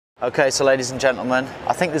Okay, so ladies and gentlemen,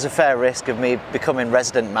 I think there's a fair risk of me becoming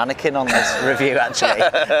resident mannequin on this review actually,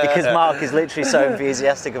 because Mark is literally so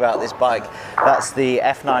enthusiastic about this bike. That's the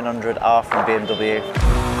F900 R from BMW.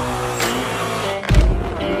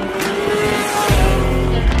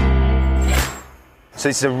 So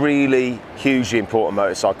this is a really hugely important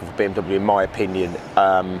motorcycle for BMW in my opinion.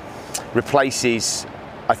 Replaces,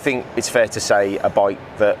 I think it's fair to say, a bike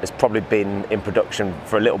that has probably been in production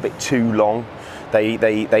for a little bit too long.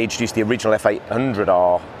 They introduced the original F900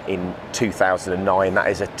 R in 2009. That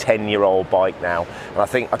is a 10-year-old bike now. And I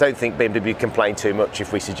don't think BMW would complain too much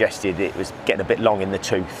if we suggested it was getting a bit long in the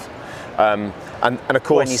tooth. And of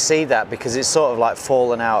course, when you see that, because it's sort of like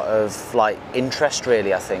fallen out of like interest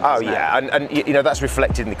really, I think. Oh yeah, and you know, that's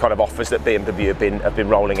reflected in the kind of offers that BMW have been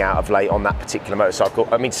rolling out of late on that particular motorcycle.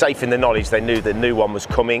 I mean, safe in the knowledge they knew the new one was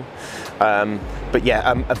coming, but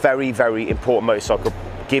yeah, a very, very important motorcycle,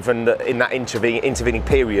 given that in that intervening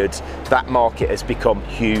period that market has become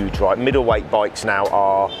huge, right? Middleweight bikes now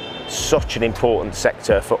are such an important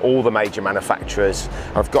sector for all the major manufacturers.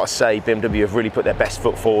 I've got to say, BMW have really put their best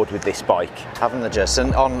foot forward with this bike. Haven't they just?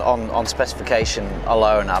 And on specification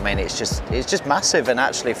alone, I mean, it's just massive, and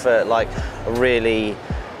actually for like a really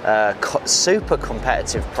super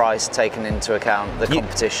competitive price, taking into account the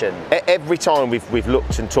competition. Every time we've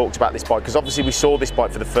looked and talked about this bike, because obviously we saw this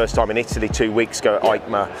bike for the first time in Italy 2 weeks ago at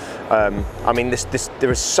EIMCA. I mean, there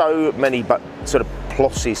are so many sort of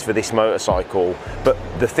pluses for this motorcycle, but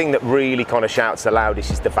the thing that really kind of shouts the loudest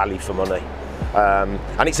is the value for money.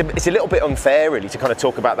 And it's a little bit unfair really to kind of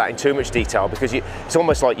talk about that in too much detail, because it's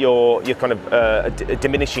almost like you're kind of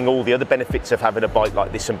diminishing all the other benefits of having a bike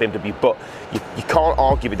like this from BMW. But you can't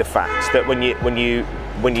argue with the fact that when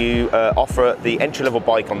you offer the entry-level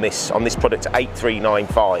bike on this product at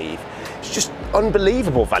 8,395, it's just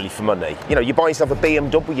unbelievable value for money. You know, you're buying yourself a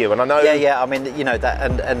BMW, and I know. Yeah. I mean, you know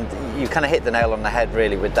that, and you kind of hit the nail on the head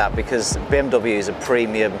really with that, because BMW is a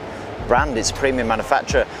premium brand, it's a premium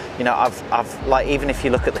manufacturer. You know, I've like, even if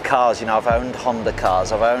you look at the cars, you know, I've owned Honda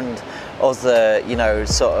cars, I've owned other, you know,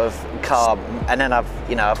 sort of car, and then I've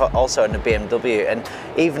also owned a BMW, and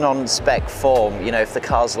even on spec form, you know, if the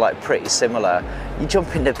cars are like pretty similar, you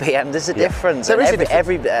jump into BM, there's a difference. There is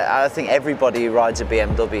I think everybody who rides a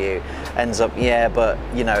BMW ends up, yeah, but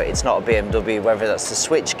you know, it's not a BMW, whether that's the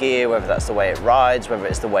switch gear, whether that's the way it rides, whether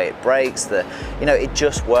it's the way it brakes, you know, it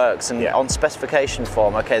just works. And on specification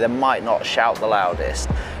form, okay, they might not shout the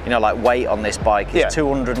loudest, you know, like weight on this bike is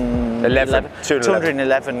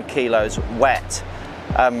 211 kilos wet.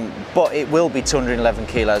 But it will be 211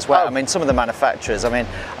 kilos wet. I mean, some of the manufacturers, I mean,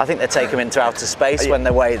 I think they take them into outer space when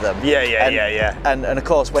they weigh them. Yeah. And of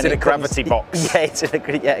course, when it's in a gravity box. Yeah,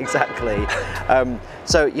 yeah, exactly.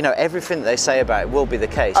 So, you know, everything they say about it will be the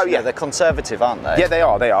case. Oh, you know, they're conservative, aren't they? Yeah, they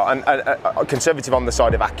are, and conservative on the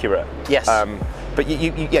side of accurate. Yes. But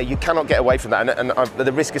you cannot get away from that. And at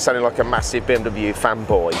the risk of sounding like a massive BMW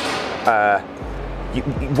fanboy,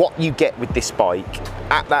 what you get with this bike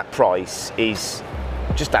at that price is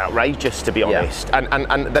just outrageous, to be honest.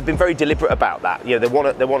 And they've been very deliberate about that. You know,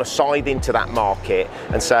 they want to side into that market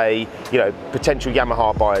and say, you know, potential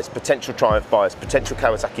Yamaha buyers, potential Triumph buyers, potential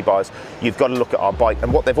Kawasaki buyers, you've got to look at our bike.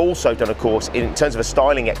 And what they've also done, of course, in terms of a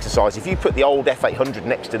styling exercise, if you put the old F800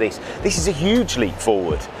 next to this is a huge leap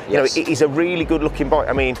forward. You know, it is a really good looking bike.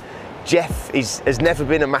 I mean, Jeff has never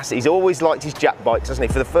been a massive, he's always liked his Jap bikes, hasn't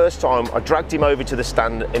he? For the first time, I dragged him over to the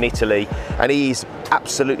stand in Italy, and he's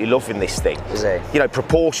absolutely loving this thing. Is he? You know,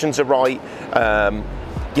 proportions are right.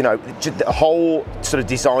 You know, the whole sort of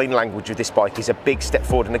design language of this bike is a big step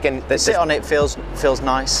forward. And again, the sit on it feels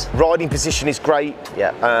nice. Riding position is great.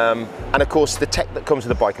 Yeah. And of course, the tech that comes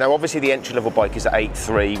with the bike. Now, obviously, the entry-level bike is at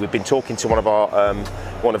 8.3. We've been talking to one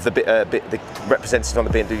of the representatives on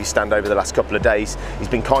the BMW stand over the last couple of days. He's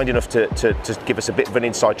been kind enough to give us a bit of an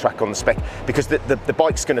inside track on the spec, because the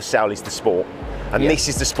bike's going to sell is the Sport. And this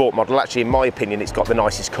is the Sport model. Actually, in my opinion, it's got the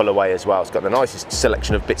nicest colourway as well. It's got the nicest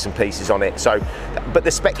selection of bits and pieces on it. So, but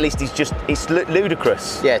the spec list is it's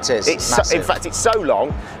ludicrous. Yeah, it is. It's in fact, it's so long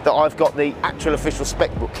that I've got the actual official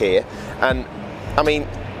spec book here. And I mean,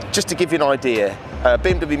 just to give you an idea,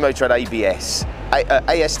 BMW motor had ABS,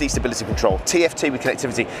 ASD stability control, TFT with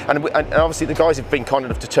connectivity, and obviously the guys have been kind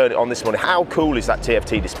enough to turn it on this morning. How cool is that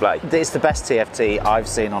TFT display? It's the best TFT I've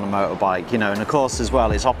seen on a motorbike, you know, and of course as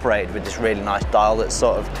well it's operated with this really nice dial that's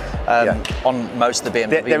sort of on most of the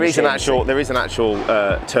BMW there is an actual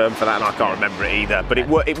term for that, and I can't remember it either, but it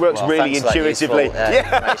works really intuitively.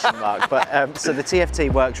 Information, Mark. But so the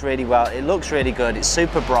TFT works really well. It looks really good. It's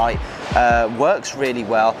super bright. Works really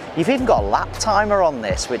well. You've even got a lap timer on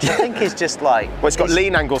this, which I think is just like Well, it's got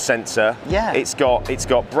lean angle sensor. Yeah. It's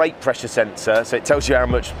got brake pressure sensor, so it tells you how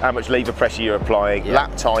much lever pressure you're applying. Yeah.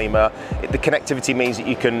 Lap timer. The connectivity means that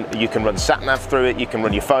you can run sat nav through it. You can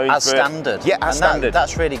run your phone as through standard. it. Yeah, as standard.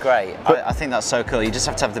 That's really great. I think that's so cool. You just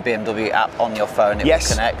have to have the BMW app on your phone. It will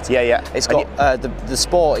connect. Yeah, yeah. It's got the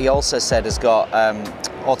Sport. He also said has got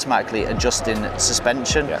automatically adjusting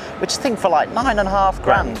suspension, which I think for like £9.5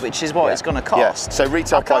 grand, which is what it's going to cost. Yeah. So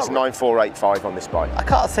retail price 9,485 on this bike. I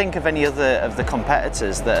can't think of any other of the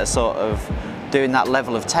competitors that are sort of doing that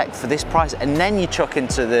level of tech for this price, and then you chuck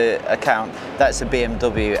into the account that's a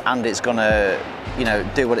BMW and it's going to, you know,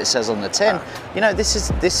 do what it says on the tin. You know, this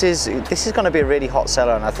is going to be a really hot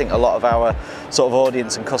seller, and I think a lot of our sort of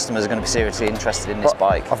audience and customers are going to be seriously interested in this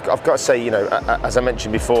bike. I've got to say, you know, as I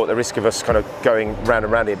mentioned before, at the risk of us kind of going round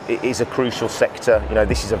and round, it is a crucial sector. You know,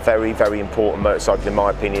 this is a very, very important motorcycle, in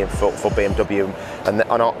my opinion, for BMW, and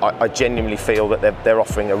I genuinely feel that they're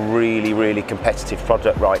offering a really, really competitive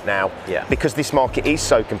product right now. Yeah. Because this market is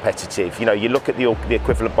so competitive. You know, you look at the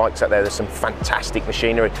equivalent bikes out there. There's some fantastic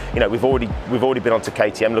machinery. You know, we've already been onto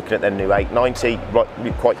KTM looking at their new 890.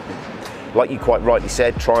 Quite, like you quite rightly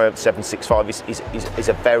said, Triumph 765 is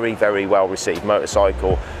a very, very well received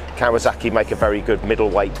motorcycle. Kawasaki make a very good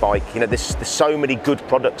middleweight bike. You know, there's so many good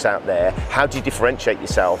products out there. How do you differentiate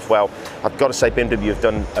yourself? Well, I've got to say BMW have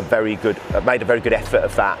done made a very good effort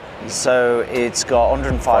of that. So it's got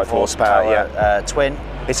 105 horsepower, twin.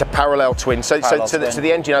 It's a parallel twin, so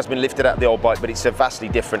the engine has been lifted out of the old bike, but it's a vastly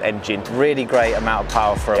different engine. Really great amount of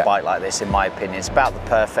power for a bike like this, in my opinion. It's about the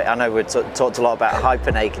perfect. I know we've talked a lot about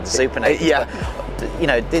hyper-naked, super-naked. But, you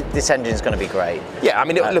know, this engine's going to be great. Yeah, I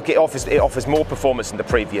mean, look, it offers more performance than the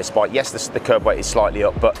previous bike. Yes, the curb weight is slightly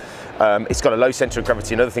up, but it's got a low centre of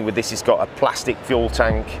gravity. Another thing with this, it's got a plastic fuel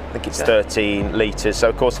tank. I think it's 13 litres. So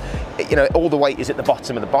of course, you know, all the weight is at the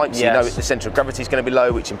bottom of the bike. So you know the centre of gravity is going to be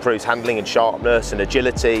low, which improves handling and sharpness and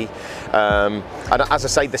agility. And as I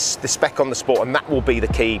say, the spec on the Sport, and that will be the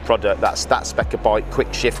key product. That's that spec of bike,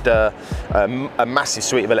 quick shifter, a massive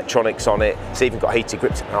suite of electronics on it. It's even got heated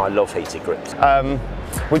grips. Oh, I love heated grips.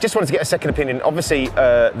 We just wanted to get a second opinion. Obviously,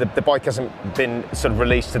 the bike hasn't been sort of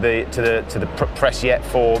released to the press yet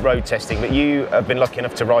for road testing, but you have been lucky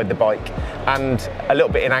enough to ride the bike, and a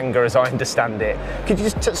little bit in anger, as I understand it. Could you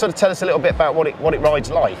just sort of tell us a little bit about what it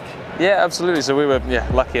rides like? Yeah, absolutely. So we were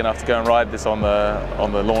lucky enough to go and ride this on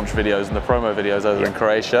the launch videos and the promo videos over in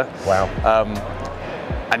Croatia. Wow.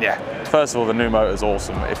 And first of all, the new motor is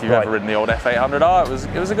awesome. If you've ever ridden the old F900 R,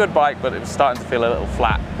 it was a good bike, but it was starting to feel a little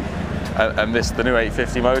flat. And the new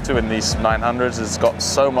 850 motor in these 900s has got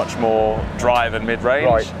so much more drive and mid-range.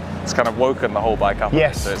 Right. It's kind of woken the whole bike up.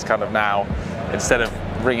 Yes. So it's kind of now, instead of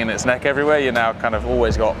wringing its neck everywhere, you're now kind of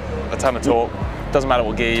always got a ton of torque. Doesn't matter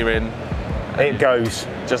what gear you're in. It goes.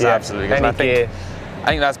 Just absolutely goes. I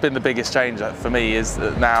think that's been the biggest change for me, is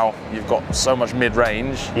that now you've got so much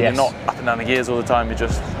mid-range. Yes. You're not up and down the gears all the time. You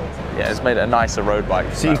just, it's made it a nicer road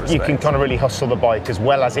bike. So you can kind of really hustle the bike, as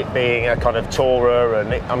well as it being a kind of tourer,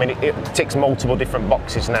 and it ticks multiple different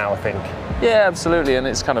boxes now, I think. Yeah, absolutely, and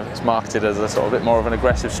it's marketed as a sort of bit more of an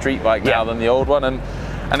aggressive street bike now than the old one,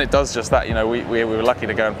 and it does just that. You know, we were lucky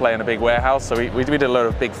to go and play in a big warehouse, so we did a lot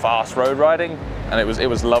of big fast road riding, and it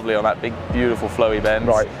was lovely on that big beautiful flowy bend.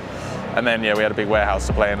 Right. And then we had a big warehouse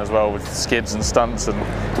to play in as well, with skids and stunts and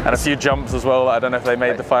a few jumps as well. I don't know if they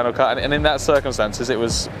made the final cut, and in that circumstances it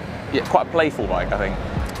was quite a playful bike, I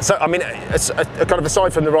think. So I mean, kind of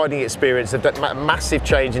aside from the riding experience, they've done a massive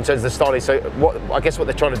change in terms of the styling. So I guess what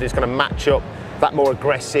they're trying to do is kind of match up that more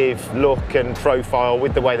aggressive look and profile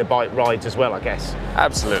with the way the bike rides as well, I guess.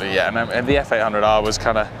 Absolutely, yeah. And the F900R was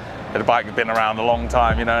kind of, the bike had been around a long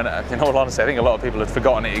time, you know, and in all honesty, I think a lot of people had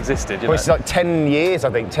forgotten it existed. Well, it's like 10 years, I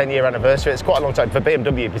think, 10-year anniversary. It's quite a long time, for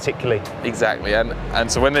BMW particularly. Exactly, and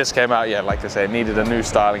so when this came out, like I say, it needed a new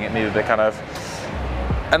styling, it needed a kind of,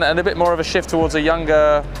 and a bit more of a shift towards a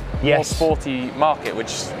younger, more sporty market,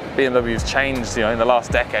 which BMW's changed, you know, in the last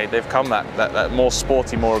decade. They've come that more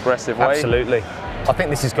sporty, more aggressive way. Absolutely. I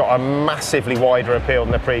think this has got a massively wider appeal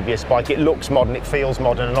than the previous bike. It looks modern, it feels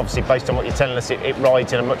modern, and obviously based on what you're telling us, it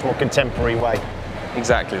rides in a much more contemporary way.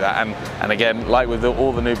 Exactly that, and again, like with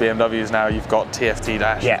all the new BMWs now, you've got TFT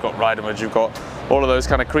dash, you've got rider mode, you've got all of those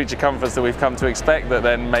kind of creature comforts that we've come to expect, that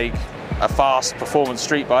then make a fast performance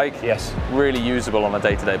street bike really usable on a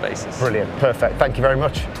day-to-day basis. Brilliant, perfect, thank you very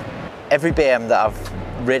much. Every BM that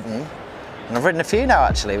I've ridden, and I've ridden a few now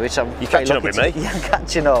actually, which I'm catching up with me? Yeah, I'm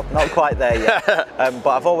catching up, not quite there yet. But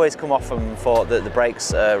I've always come off and thought that the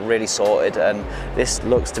brakes are really sorted, and this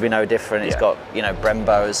looks to be no different. It's got, you know,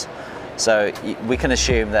 Brembos. So we can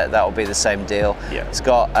assume that that will be the same deal. Yeah. It's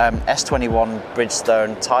got S21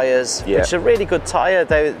 Bridgestone tyres, Yeah. which are really good tyre.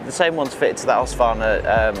 They're the same ones fitted to that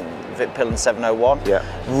Husqvarna Vitpillen 701. Yeah.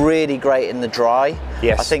 Really great in the dry.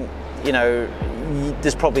 Yes. I think, you know,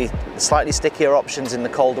 there's probably slightly stickier options in the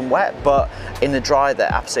cold and wet, but in the dry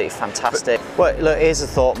they're absolutely fantastic. Well, look, here's a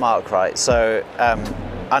thought, Mark, right? So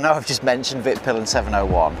I know I've just mentioned Vitpillen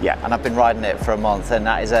 701, yeah, and I've been riding it for a month, and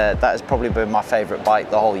that has probably been my favourite bike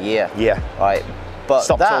the whole year. Yeah. Right. But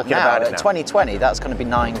Stop that talking now, about it at now. 2020, that's going to be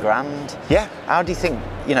 $9,000. Yeah. How do you think,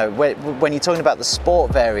 you know, when you're talking about the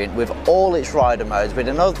sport variant with all its rider modes, with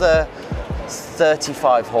another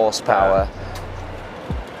 35 horsepower,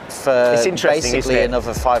 for it's interesting, basically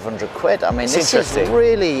another 500 quid. I mean, this is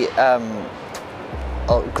really a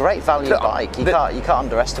great value bike. You can't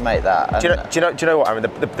underestimate that. Do you know what, Aaron?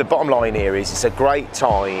 The bottom line here is it's a great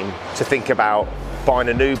time to think about buying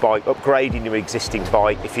a new bike, upgrading your existing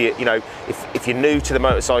bike. If you're new to the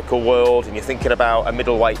motorcycle world and you're thinking about a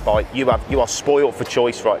middleweight bike, you are spoiled for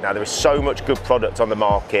choice right now. There is so much good product on the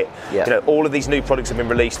market. Yeah. You know, all of these new products have been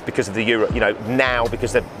released because of the Euro. You know, now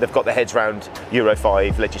because they've got their heads around Euro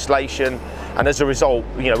 5 legislation, and as a result,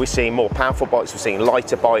 you know, we're seeing more powerful bikes, we're seeing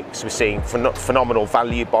lighter bikes, we're seeing phenomenal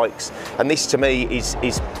value bikes, and this to me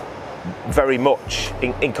is very much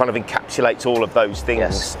in kind of encapsulates all of those things.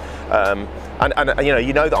 Yes. And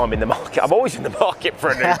you know that I'm in the market. I'm always in the market for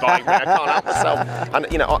a new bike. I can't help myself. And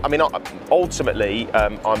you know, I mean, ultimately,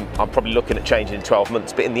 I'm probably looking at changing in 12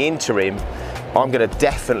 months. But in the interim, I'm going to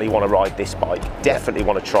definitely want to ride this bike. Definitely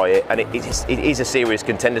want to try it, and it is a serious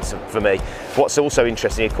contender for me. What's also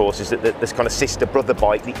interesting, of course, is that this kind of sister brother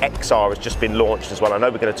bike, the XR, has just been launched as well. I know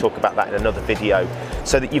we're going to talk about that in another video.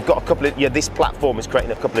 So that you've got a couple of this platform is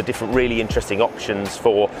creating a couple of different really interesting options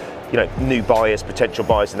for new buyers, potential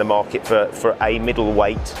buyers in the market for a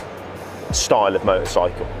middleweight style of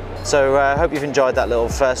motorcycle. So I hope you've enjoyed that little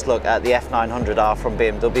first look at the F900R from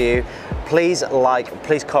BMW. Please like,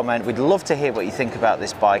 please comment. We'd love to hear what you think about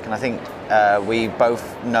this bike, and I think we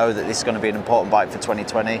both know that this is going to be an important bike for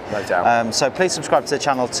 2020. No doubt. So please subscribe to the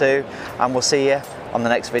channel too, and we'll see you on the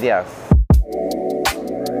next video.